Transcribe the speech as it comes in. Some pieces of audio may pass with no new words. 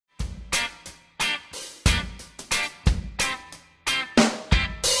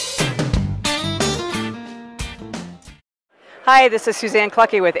Hi, this is Suzanne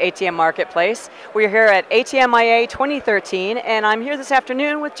Cluckey with ATM Marketplace. We're here at ATMIA 2013, and I'm here this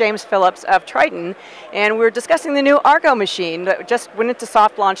afternoon with James Phillips of Triton, and we're discussing the new ARGO machine that just went into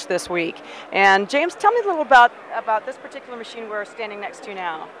soft launch this week. And James, tell me a little about this particular machine we're standing next to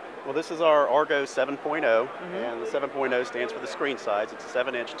now. Well, this is our ARGO 7.0, and the 7.0 stands for the screen size. It's a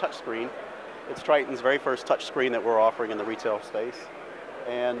 7-inch touchscreen. It's Triton's very first touchscreen that we're offering in the retail space.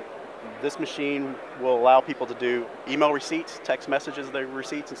 And this machine will allow people to do email receipts, text messages, their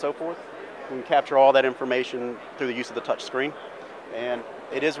receipts, and so forth. We can capture all that information through the use of the touchscreen. And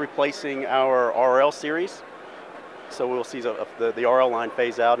it is replacing our RL series. So we'll see the RL line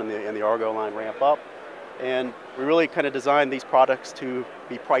phase out and the ARGO line ramp up. And we really kind of designed these products to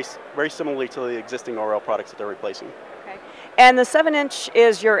be priced very similarly to the existing RL products that they're replacing. Okay. And the 7-inch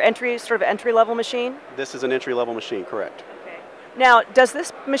is your entry-level machine? This is an entry-level machine, correct. Okay. Now, does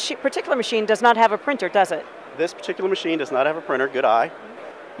this particular machine does not have a printer, does it? This particular machine does not have a printer, good eye.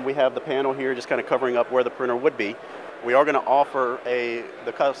 We have the panel here just kind of covering up where the printer would be. We are going to offer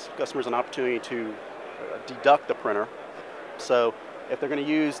the customers an opportunity to deduct the printer. So if they're going to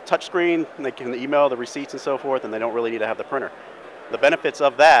use touchscreen, they can email the receipts and so forth, and they don't really need to have the printer. The benefits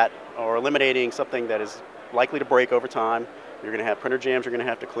of that are eliminating something that is likely to break over time. You're going to have printer jams you're going to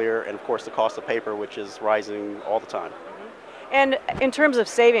have to clear, and of course the cost of paper, which is rising all the time. And in terms of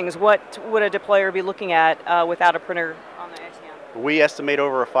savings, what would a deployer be looking at without a printer on the ATM? We estimate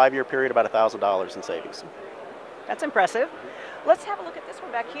over a 5-year period about $1,000 in savings. That's impressive. Let's have a look at this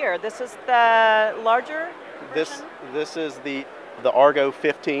one back here. This is the larger version? This is the ARGO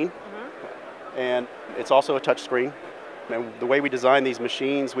 15, and it's also a touchscreen. And the way we design these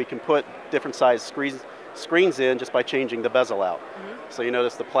machines, we can put different size screens in just by changing the bezel out. So you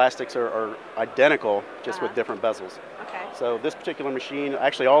notice the plastics are identical, just with different bezels. Okay. So this particular machine,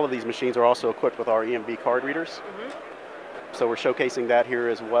 actually all of these machines are also equipped with our EMV card readers. So we're showcasing that here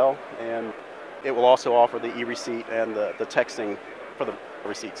as well, and it will also offer the e-receipt and the texting for the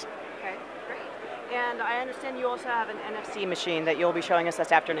receipts. Okay, great. And I understand you also have an NFC machine that you'll be showing us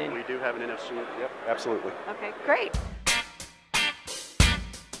this afternoon. We do have an NFC, yep, absolutely. Okay, great.